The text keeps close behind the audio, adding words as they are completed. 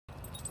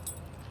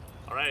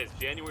All right, it's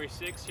January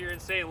 6th here in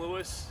St.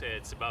 Louis.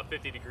 It's about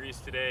 50 degrees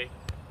today.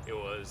 It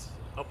was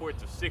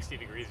upwards of 60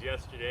 degrees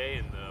yesterday,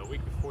 and the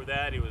week before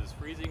that it was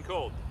freezing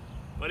cold.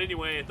 But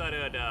anyway, I thought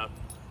I'd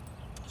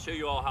show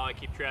you all how I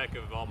keep track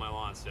of all my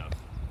lawn stuff.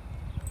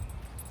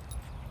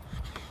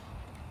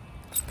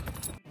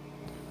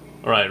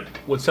 All right,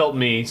 what's helped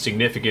me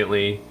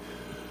significantly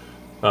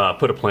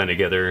put a plan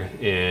together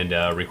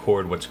and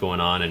record what's going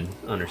on and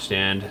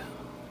understand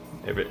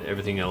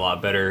everything a lot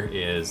better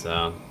is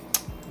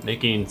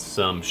making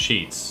some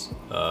sheets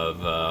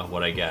of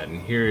what I got.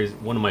 And here's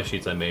one of my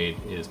sheets I made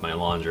is my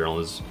lawn journal.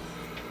 It's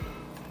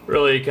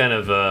really kind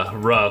of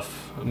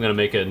rough. I'm gonna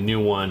make a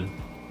new one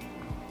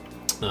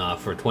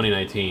for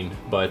 2019,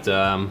 but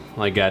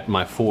I got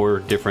my 4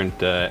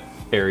 different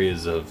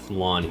areas of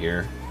lawn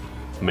here.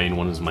 The main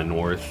one is my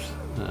north.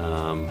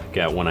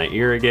 Got when I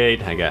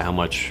irrigate, I got how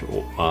much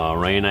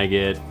rain I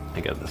get, I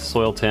got the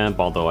soil temp,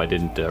 although I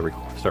didn't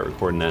start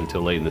recording that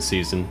until late in the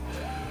season.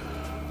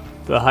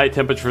 The high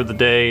temperature of the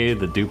day,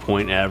 the dew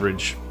point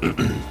average.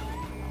 And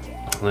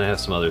I have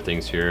some other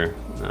things here,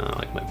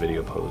 like my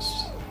video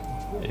posts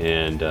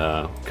and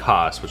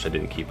costs, which I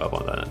didn't keep up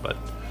on that,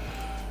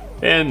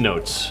 and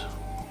notes.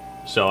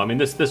 So I mean,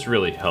 this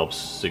really helps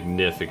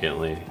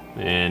significantly.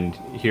 And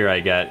here I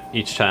got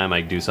each time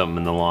I do something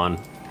in the lawn,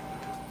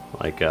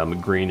 like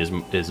green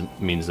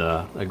means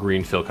a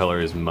green fill color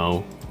is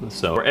mow.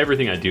 So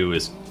everything I do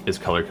is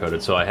color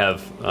coded. So I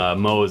have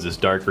mow is this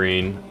dark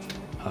green.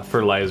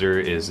 Fertilizer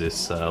is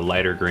this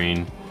lighter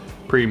green,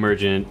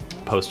 pre-emergent,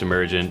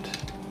 post-emergent,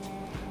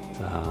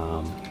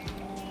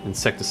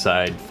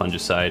 insecticide,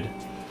 fungicide.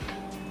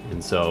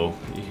 And so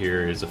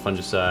here is a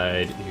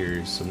fungicide,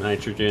 here's some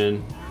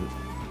nitrogen,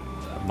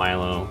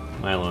 milo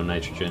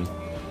nitrogen.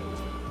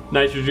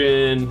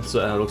 Nitrogen,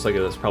 so it looks like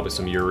there's probably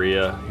some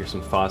urea, here's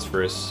some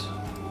phosphorus,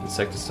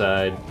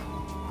 insecticide,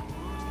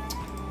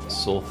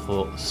 sulfuron,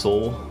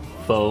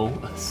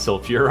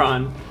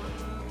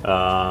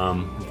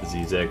 the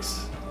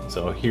ZX.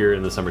 So here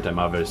in the summertime,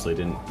 obviously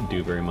didn't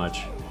do very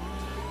much.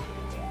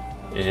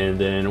 And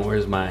then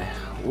where's my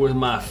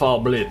fall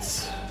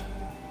blitz?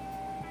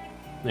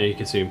 There you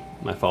can see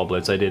my fall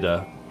blitz. I did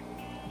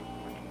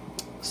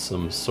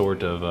some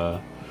sort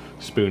of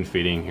spoon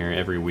feeding here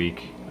every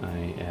week.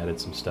 I added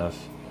some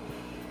stuff,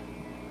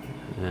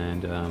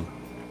 and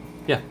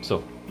yeah.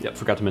 So yeah,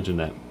 forgot to mention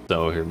that.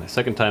 So here my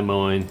second time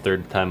mowing,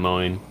 third time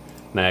mowing,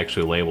 and I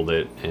actually labeled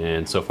it.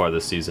 And so far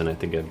this season, I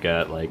think I've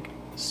got like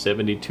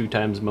 72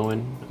 times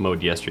mowing. I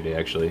mowed yesterday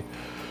actually,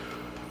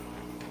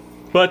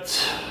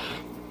 but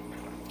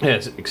yeah,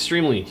 it's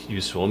extremely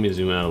useful. Let me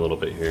zoom out a little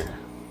bit here.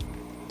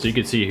 So you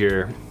can see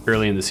here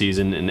early in the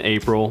season in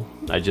April,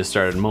 I just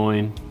started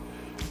mowing,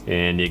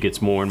 and it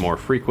gets more and more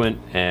frequent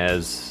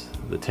as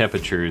the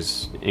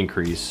temperatures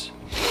increase.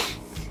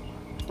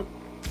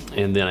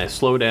 And then I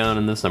slow down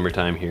in the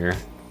summertime here.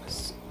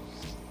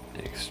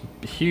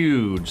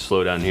 Huge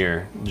slowdown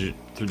here.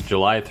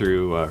 July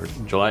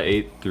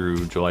 8th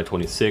through July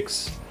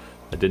 26th,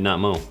 I did not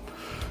mow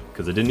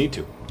because I didn't need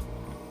to.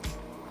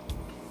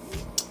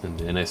 And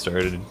then I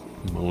started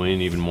mowing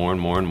even more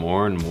and more and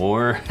more and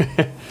more.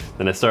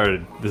 Then this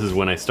is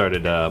when I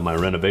started my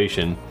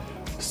renovation.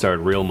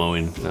 Started real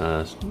mowing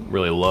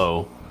really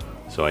low.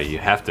 So you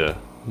have to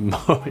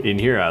mow. In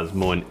here I was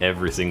mowing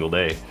every single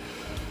day.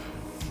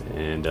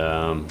 And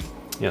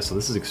yeah, so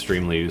this is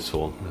extremely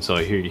useful. So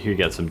here you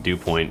got some dew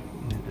point.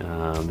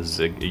 This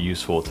is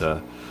useful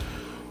to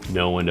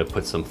know when to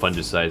put some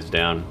fungicides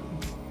down,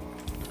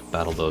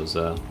 battle those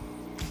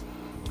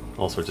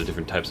all sorts of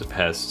different types of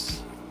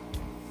pests.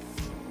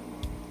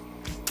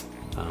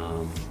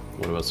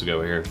 What else we got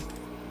over here?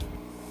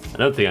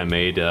 Another thing I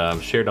made,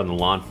 shared on the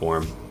lawn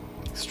forum.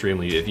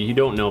 Extremely, if you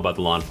don't know about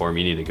the lawn forum,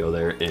 you need to go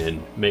there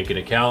and make an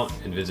account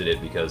and visit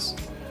it, because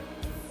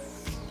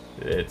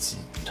it's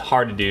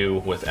hard to do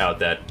without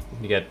that.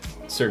 You get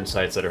certain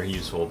sites that are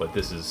useful, but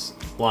this is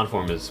lawn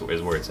forum is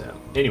where it's at.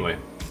 Anyway,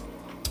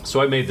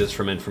 so I made this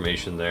from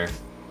information there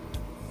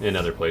and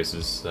other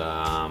places.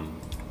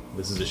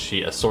 This is a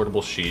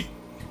sortable sheet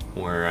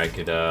where I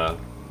could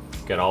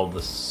get all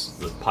the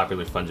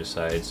popular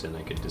fungicides, and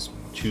I could just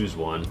choose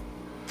one.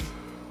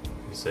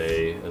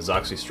 Say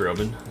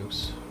azoxystrobin.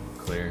 Oops,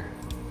 clear.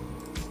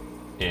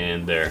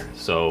 And there.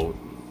 So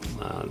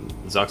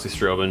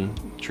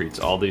azoxystrobin treats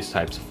all these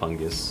types of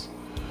fungus.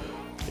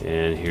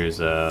 And here's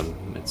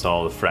it's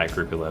all the Frac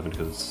Group 11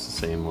 because it's the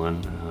same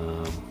one.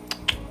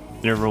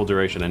 Interval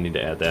duration, I need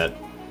to add that.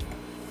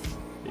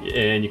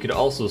 And you could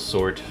also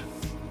sort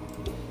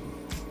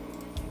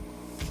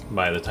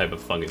by the type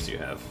of fungus you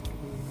have.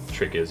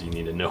 Trick is you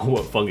need to know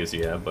what fungus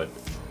you have, but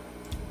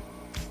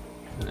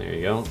there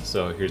you go.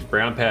 So here's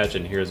brown patch,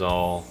 and here's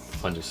all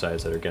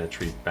fungicides that are going to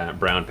treat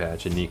brown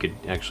patch, and you could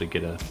actually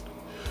get a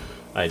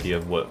idea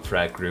of what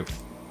Frac Group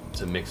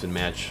to mix and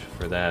match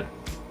for that.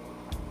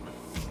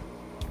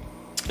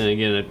 And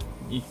again,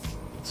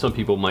 some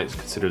people might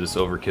consider this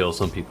overkill,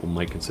 some people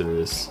might consider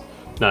this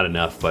not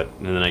enough, but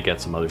and then I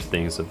got some other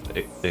things of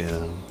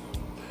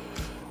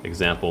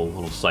example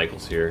little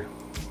cycles here.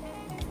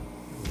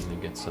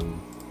 And get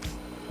some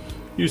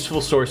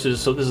useful sources.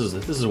 So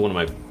this is one of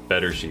my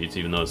better sheets,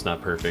 even though it's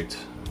not perfect.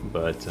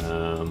 But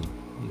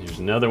here's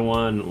another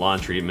one, lawn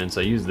treatments.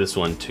 I use this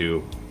one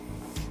to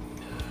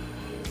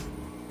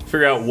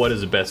figure out what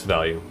is the best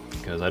value,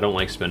 because I don't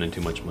like spending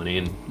too much money,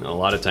 and a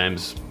lot of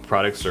times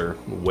products are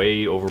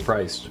way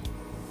overpriced.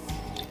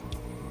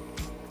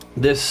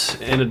 This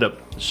ended up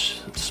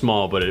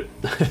small, but I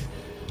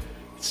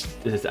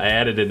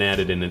added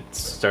and it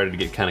started to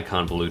get kind of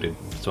convoluted,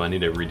 so I need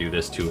to redo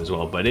this too as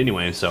well. But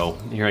anyway, so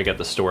here I got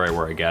the story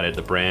where I got it,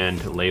 the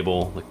brand,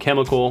 label, the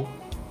chemical,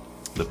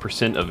 the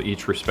percent of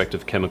each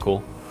respective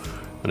chemical,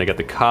 and I got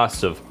the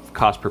cost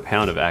per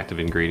pound of active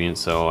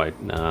ingredients. So I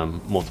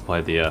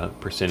multiplied the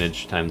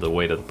percentage times the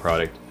weight of the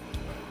product,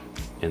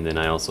 and then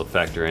I also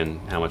factor in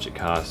how much it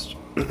costs.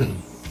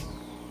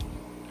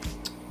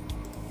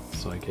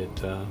 So I get,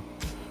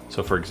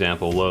 so for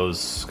example, Lowe's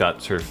Scott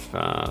Turf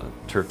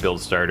Build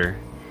Starter.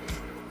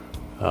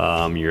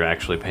 You're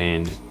actually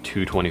paying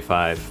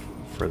 $2.25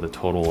 for the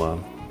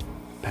total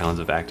pounds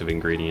of active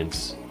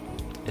ingredients.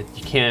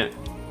 You can't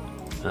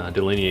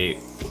delineate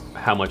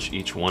how much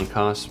each one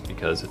costs,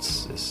 because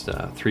it's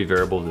 3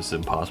 variables. This is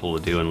impossible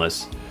to do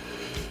unless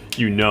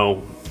you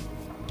know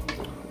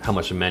how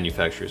much the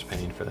manufacturer is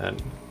paying for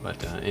that.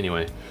 But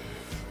anyway,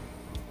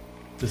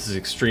 this is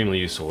extremely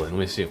useful. And let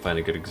me see if I find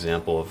a good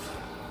example of,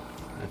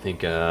 I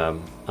think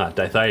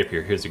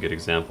dithiopyr. Here's a good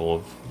example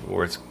of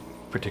where it's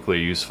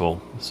particularly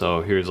useful.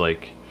 So here's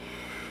like,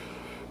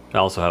 I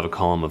also have a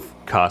column of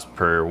cost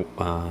per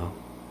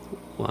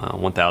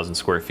 1,000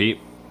 square feet.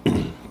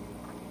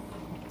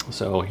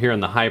 So here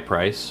in the high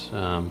price,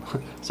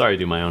 sorry to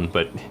do my own,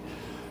 but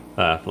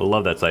I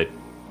love that site.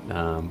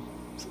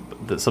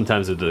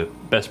 Sometimes they're the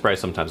best price,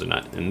 sometimes they're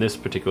not. In this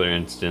particular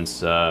instance,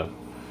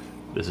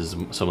 this is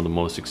some of the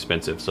most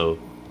expensive. So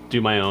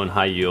do my own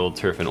high yield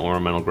turf and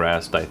ornamental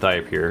grass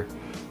dithiopyr,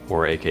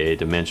 or aka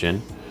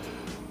Dimension.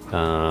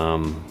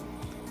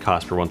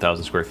 Cost per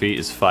 1,000 square feet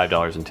is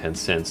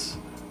 $5.10,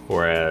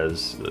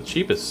 whereas the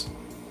cheapest,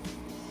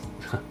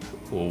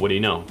 well, what do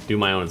you know? Do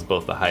my own is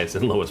both the highest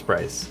and lowest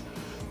price.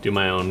 Do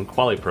my own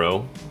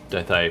QualiPro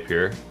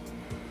dithiopyr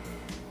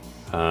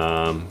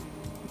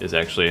is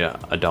actually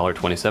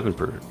 $1.27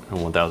 per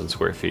 1,000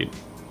 square feet.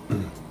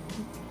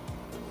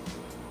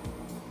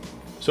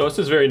 So it's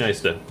just very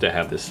nice to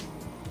have this,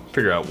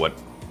 figure out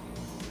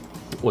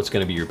what's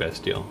going to be your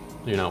best deal.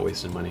 You're not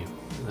wasting money.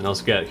 And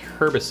also got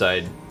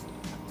herbicide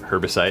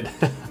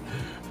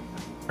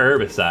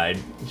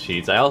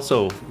sheets. I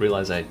also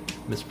realized I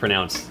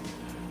mispronounced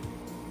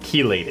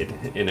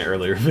chelated in an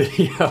earlier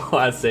video.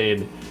 I was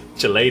saying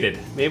chelated.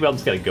 Maybe I'm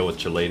just gonna go with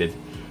chelated.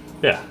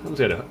 Yeah, I'm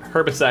just gonna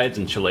herbicides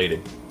and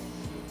chelated.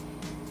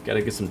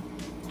 Gotta get some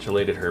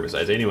chelated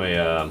herbicides. Anyway,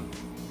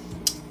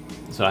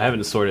 so I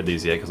haven't sorted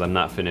these yet because I'm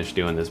not finished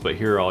doing this, but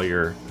here are all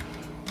your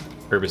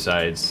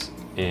herbicides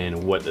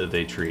and what do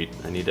they treat.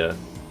 I need to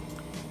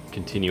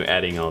continue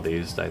adding all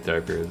these.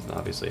 Dithiopyr,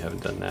 obviously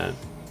haven't done that.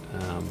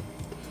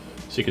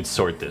 So you could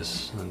sort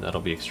this, and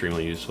that'll be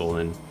extremely useful.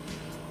 And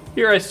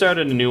here I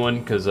started a new one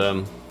because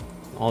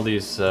all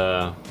these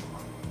the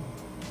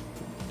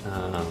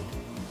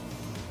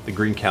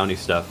Green County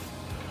stuff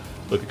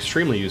look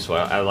extremely useful.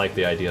 I like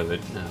the idea of it.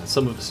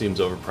 Some of it seems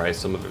overpriced,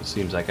 some of it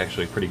seems like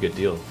actually a pretty good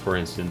deal. For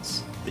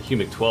instance, the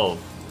Humic 12,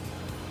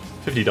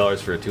 $50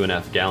 for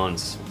 2.5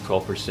 gallons,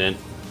 12%.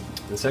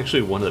 It's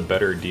actually one of the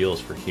better deals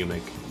for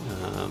Humic,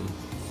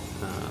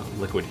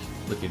 liquid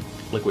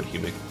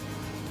Humic.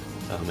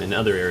 In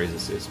other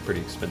areas, it's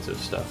pretty expensive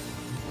stuff.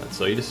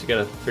 So you just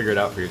gotta figure it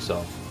out for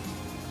yourself.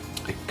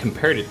 I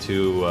compared it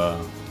to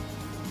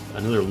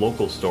another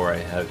local store I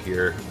have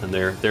here, and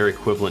their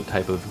equivalent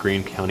type of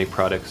Green County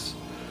products.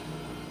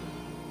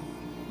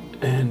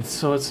 And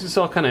so it's just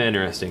all kind of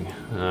interesting.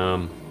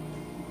 I'm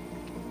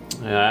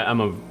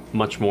a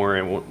much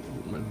more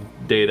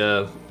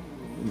data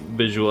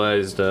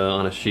visualized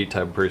on a sheet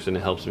type of person.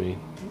 It helps me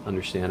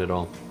understand it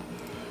all.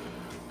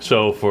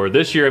 So for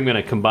this year, I'm going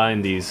to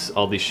combine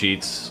all these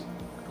sheets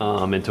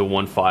into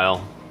one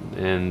file,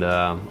 and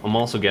I'm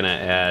also going to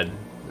add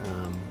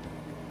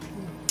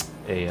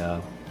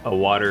a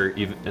water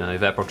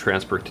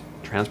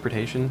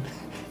evapotranspiration.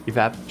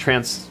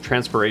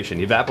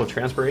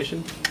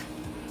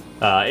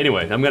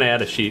 Anyway, I'm going to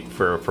add a sheet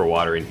for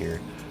watering here.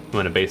 I'm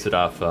going to base it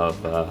off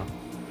of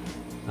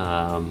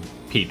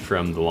Pete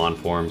from the Lawn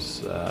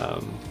Forms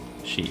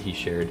sheet he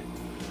shared.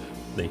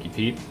 Thank you,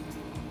 Pete.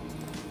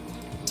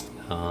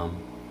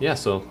 Yeah,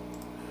 so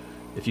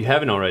if you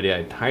haven't already,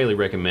 I'd highly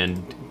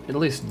recommend at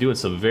least doing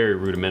some very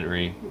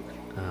rudimentary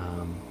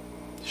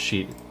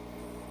sheet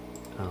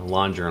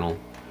lawn journal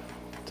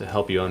to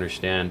help you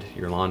understand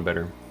your lawn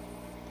better.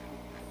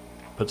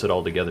 Puts it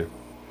all together.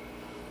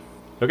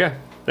 Okay,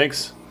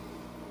 thanks.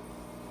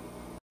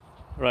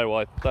 All right, well,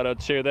 I thought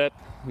I'd share that.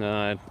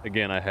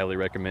 Again, I highly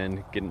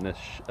recommend getting this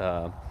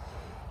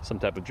some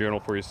type of journal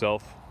for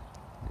yourself.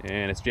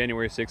 And it's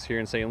January 6th here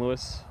in St.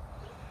 Louis.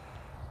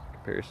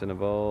 Comparison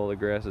of all the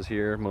grasses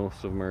here.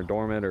 Most of them are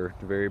dormant or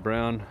very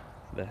brown.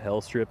 The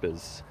hell strip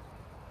is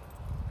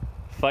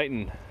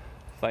fighting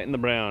the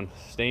brown.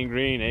 Staying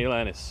green,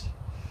 A-Linus.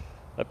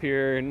 Up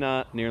here,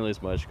 not nearly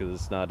as much because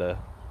it's not the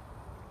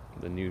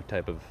new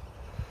type of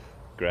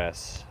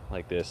grass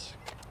like this.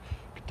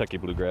 Kentucky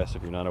bluegrass,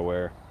 if you're not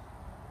aware.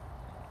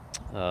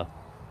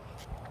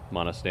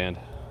 Monostand.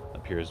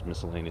 Up here is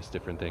miscellaneous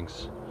different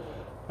things.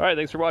 All right,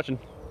 thanks for watching.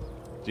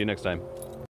 See you next time.